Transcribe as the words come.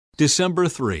December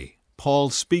 3.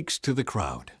 Paul speaks to the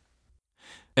crowd.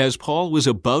 As Paul was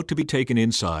about to be taken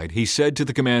inside, he said to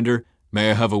the commander,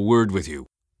 "May I have a word with you?"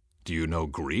 "Do you know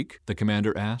Greek?" the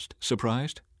commander asked,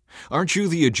 surprised. "Aren't you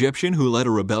the Egyptian who led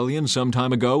a rebellion some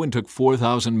time ago and took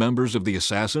 4,000 members of the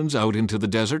assassins out into the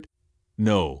desert?"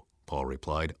 "No," Paul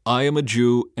replied. "I am a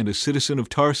Jew and a citizen of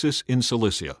Tarsus in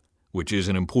Cilicia, which is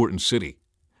an important city.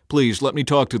 Please let me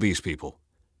talk to these people."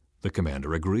 The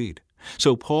commander agreed.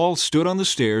 So Paul stood on the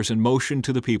stairs and motioned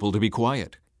to the people to be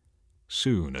quiet.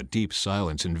 Soon a deep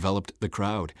silence enveloped the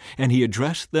crowd, and he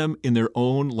addressed them in their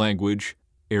own language,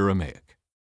 Aramaic.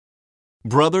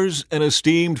 "Brothers and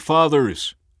esteemed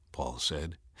fathers," Paul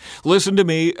said, "listen to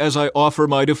me as I offer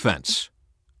my defense."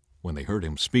 When they heard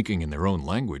him speaking in their own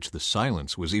language, the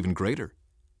silence was even greater.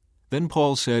 Then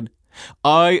Paul said,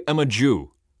 "I am a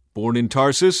Jew, born in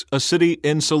Tarsus, a city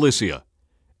in Cilicia,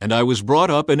 and I was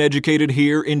brought up and educated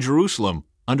here in Jerusalem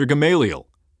under Gamaliel.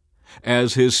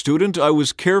 As his student, I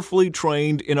was carefully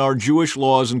trained in our Jewish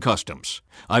laws and customs.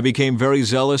 I became very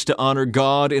zealous to honor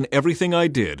God in everything I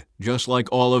did, just like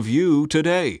all of you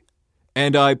today.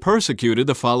 And I persecuted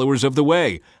the followers of the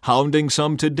way, hounding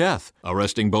some to death,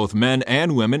 arresting both men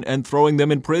and women and throwing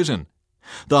them in prison.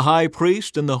 The high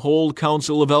priest and the whole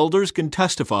council of elders can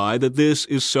testify that this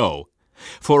is so.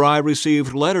 For I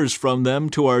received letters from them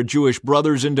to our Jewish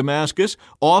brothers in Damascus,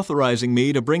 authorizing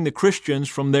me to bring the Christians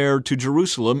from there to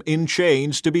Jerusalem in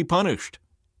chains to be punished.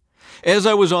 As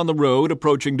I was on the road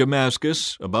approaching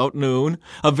Damascus, about noon,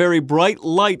 a very bright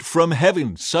light from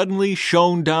heaven suddenly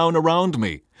shone down around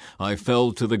me. I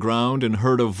fell to the ground and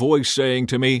heard a voice saying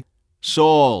to me,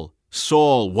 'Saul,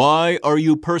 Saul, why are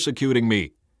you persecuting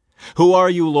me?' 'Who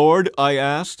are you, Lord?' I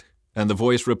asked, and the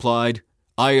voice replied,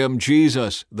 'I am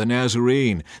Jesus, the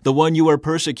Nazarene, the one you are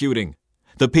persecuting.'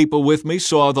 The people with me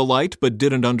saw the light but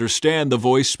didn't understand the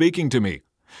voice speaking to me.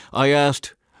 I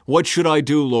asked, 'What should I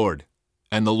do, Lord?'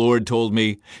 And the Lord told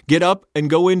me, 'Get up and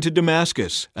go into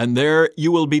Damascus, and there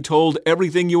you will be told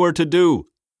everything you are to do.'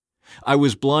 I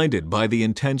was blinded by the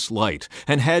intense light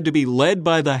and had to be led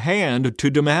by the hand to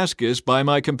Damascus by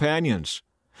my companions.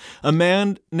 A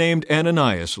man named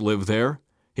Ananias lived there.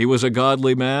 He was a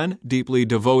godly man, deeply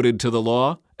devoted to the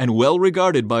law, and well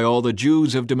regarded by all the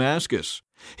Jews of Damascus.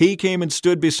 He came and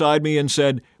stood beside me and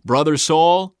said, 'Brother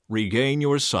Saul, regain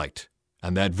your sight.'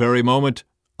 And that very moment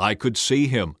I could see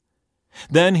him.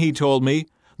 Then he told me,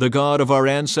 'The God of our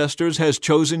ancestors has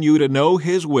chosen you to know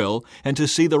His will and to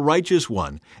see the righteous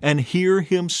one and hear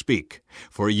Him speak.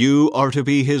 For you are to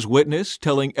be His witness,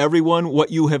 telling everyone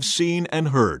what you have seen and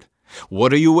heard.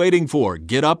 What are you waiting for?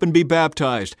 Get up and be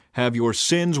baptized. Have your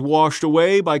sins washed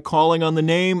away by calling on the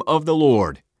name of the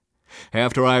Lord.'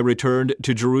 After I returned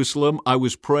to Jerusalem, I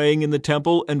was praying in the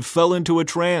temple and fell into a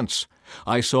trance.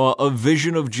 I saw a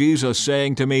vision of Jesus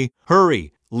saying to me,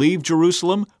 'Hurry, leave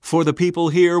Jerusalem, for the people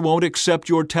here won't accept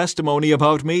your testimony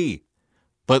about me.'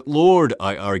 'But Lord,'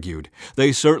 I argued,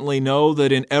 'they certainly know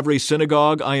that in every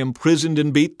synagogue I imprisoned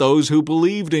and beat those who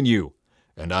believed in you.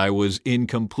 And I was in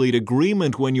complete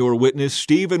agreement when your witness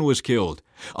Stephen was killed.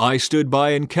 I stood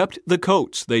by and kept the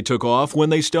coats they took off when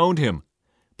they stoned him.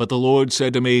 But the Lord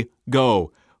said to me,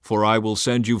 "Go, for I will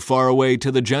send you far away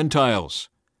to the Gentiles."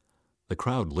 The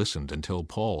crowd listened until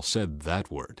Paul said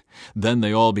that word. Then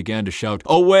they all began to shout,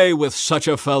 "Away with such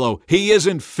a fellow! He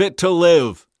isn't fit to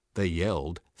live!" They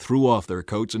yelled, threw off their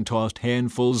coats, and tossed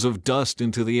handfuls of dust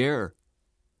into the air.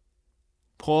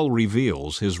 Paul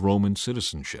reveals his Roman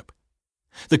citizenship.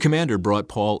 The commander brought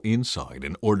Paul inside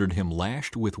and ordered him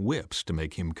lashed with whips to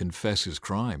make him confess his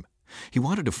crime. He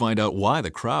wanted to find out why the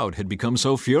crowd had become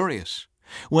so furious.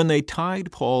 When they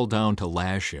tied Paul down to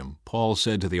lash him, Paul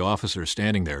said to the officer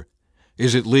standing there,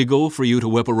 "Is it legal for you to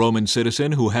whip a Roman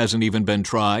citizen who hasn't even been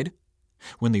tried?"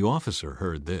 When the officer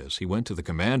heard this, he went to the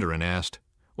commander and asked,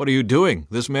 "What are you doing?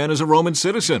 This man is a Roman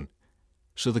citizen."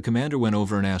 So the commander went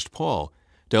over and asked Paul,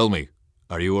 "Tell me,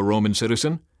 are you a Roman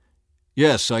citizen?"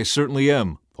 "Yes, I certainly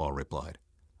am," Paul replied.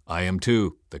 "I am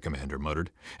too," the commander muttered,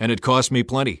 "and it cost me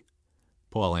plenty."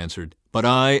 Paul answered, "But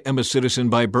I am a citizen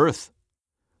by birth."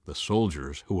 The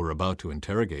soldiers who were about to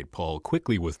interrogate Paul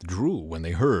quickly withdrew when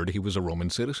they heard he was a Roman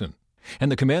citizen,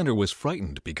 and the commander was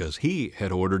frightened because he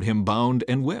had ordered him bound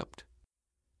and whipped.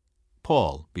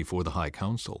 Paul before the high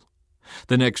council.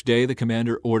 The next day the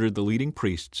commander ordered the leading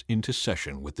priests into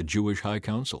session with the Jewish high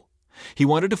council. He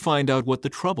wanted to find out what the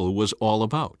trouble was all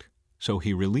about. So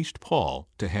he released Paul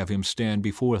to have him stand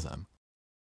before them.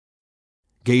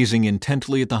 Gazing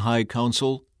intently at the high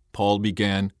council, Paul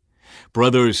began,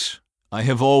 "Brothers, I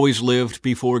have always lived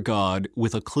before God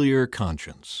with a clear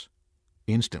conscience.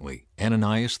 Instantly,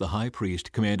 Ananias the high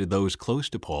priest commanded those close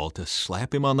to Paul to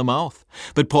slap him on the mouth.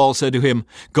 But Paul said to him,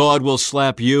 "God will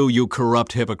slap you, you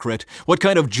corrupt hypocrite. What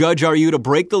kind of judge are you to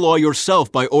break the law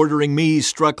yourself by ordering me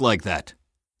struck like that?"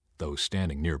 Those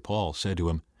standing near Paul said to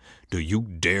him, "Do you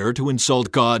dare to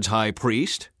insult God's high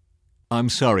priest?" "I'm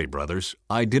sorry, brothers,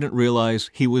 I didn't realize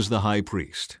he was the high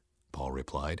priest," Paul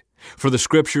replied. "For the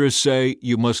Scriptures say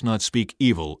you must not speak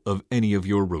evil of any of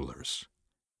your rulers."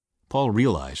 Paul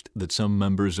realized that some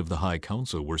members of the high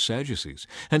council were Sadducees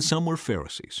and some were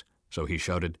Pharisees. So he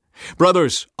shouted,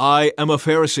 "Brothers, I am a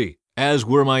Pharisee, as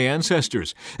were my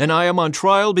ancestors, and I am on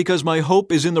trial because my hope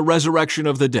is in the resurrection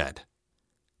of the dead."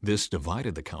 This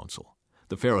divided the council,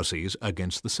 the Pharisees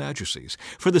against the Sadducees.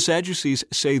 For the Sadducees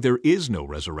say there is no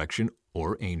resurrection,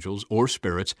 or angels, or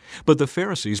spirits, but the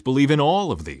Pharisees believe in all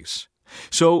of these.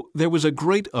 So there was a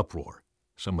great uproar.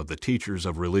 Some of the teachers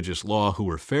of religious law who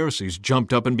were Pharisees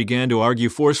jumped up and began to argue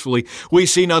forcefully. "We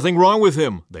see nothing wrong with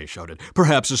him," they shouted.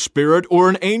 "Perhaps a spirit or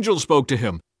an angel spoke to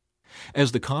him."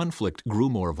 As the conflict grew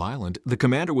more violent, the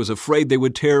commander was afraid they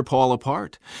would tear Paul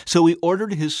apart. So he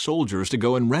ordered his soldiers to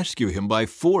go and rescue him by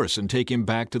force and take him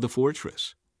back to the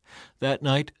fortress. That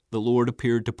night the Lord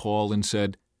appeared to Paul and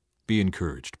said, "Be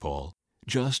encouraged, Paul.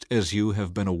 Just as you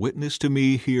have been a witness to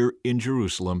me here in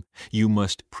Jerusalem, you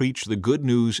must preach the good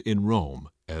news in Rome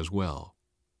as well."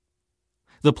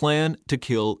 The plan to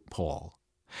kill Paul.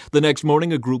 The next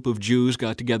morning a group of Jews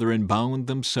got together and bound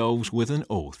themselves with an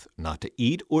oath not to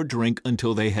eat or drink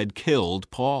until they had killed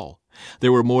Paul.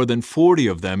 There were more than 40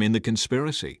 of them in the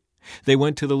conspiracy. They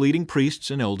went to the leading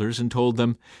priests and elders and told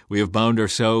them, "We have bound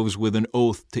ourselves with an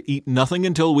oath to eat nothing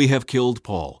until we have killed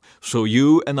Paul. So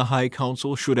you and the high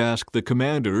council should ask the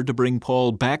commander to bring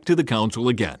Paul back to the council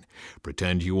again.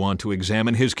 Pretend you want to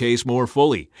examine his case more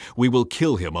fully. We will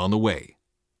kill him on the way."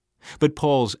 But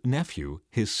Paul's nephew,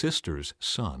 his sister's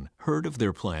son, heard of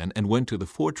their plan and went to the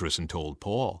fortress and told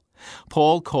Paul.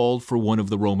 Paul called for one of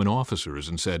the Roman officers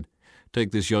and said, "Take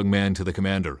this young man to the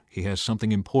commander. He has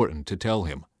something important to tell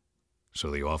him." So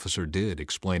the officer did,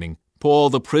 explaining, "Paul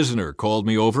the prisoner called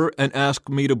me over and asked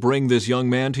me to bring this young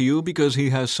man to you because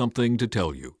he has something to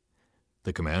tell you."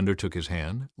 The commander took his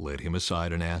hand, led him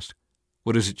aside, and asked,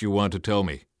 "What is it you want to tell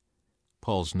me?"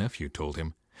 Paul's nephew told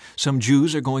him, "Some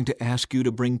Jews are going to ask you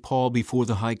to bring Paul before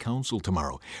the high council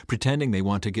tomorrow, pretending they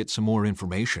want to get some more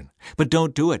information. But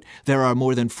don't do it. There are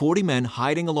more than 40 men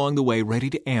hiding along the way ready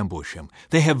to ambush him.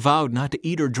 They have vowed not to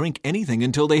eat or drink anything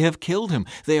until they have killed him.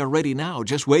 They are ready now,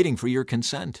 just waiting for your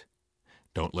consent."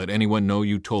 "Don't let anyone know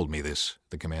you told me this,"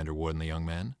 the commander warned the young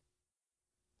man.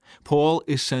 Paul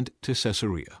is sent to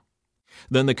Caesarea.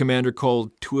 Then the commander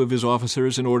called 2 of his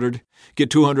officers and ordered,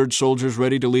 "Get 200 soldiers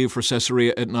ready to leave for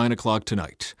Caesarea at 9 o'clock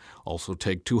tonight. Also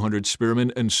take 200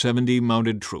 spearmen and 70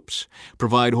 mounted troops.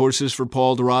 Provide horses for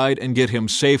Paul to ride and get him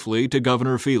safely to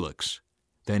Governor Felix."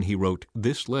 Then he wrote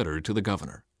this letter to the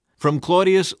governor. "From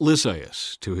Claudius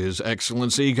Lysias to His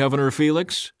Excellency Governor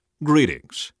Felix,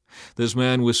 greetings. This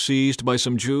man was seized by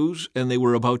some Jews, and they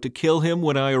were about to kill him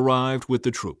when I arrived with the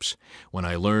troops. When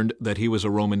I learned that he was a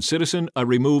Roman citizen, I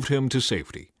removed him to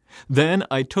safety. Then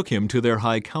I took him to their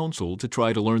high council to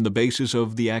try to learn the basis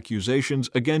of the accusations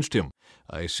against him.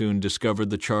 I soon discovered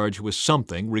the charge was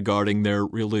something regarding their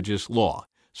religious law,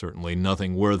 certainly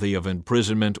nothing worthy of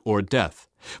imprisonment or death.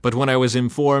 But when I was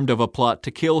informed of a plot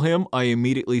to kill him, I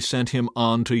immediately sent him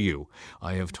on to you.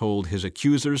 I have told his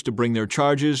accusers to bring their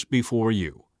charges before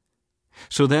you."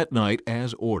 So that night,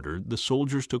 as ordered, the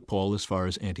soldiers took Paul as far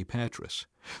as Antipatris.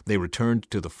 They returned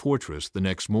to the fortress the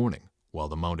next morning, while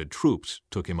the mounted troops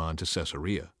took him on to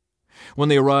Caesarea. When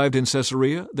they arrived in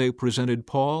Caesarea, they presented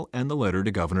Paul and the letter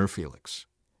to Governor Felix.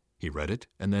 He read it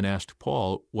and then asked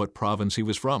Paul what province he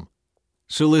was from.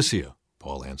 "Cilicia,"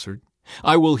 Paul answered.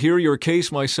 "I will hear your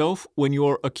case myself when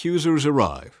your accusers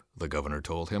arrive," the governor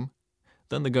told him.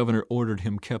 Then the governor ordered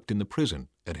him kept in the prison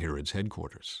at Herod's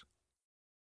headquarters.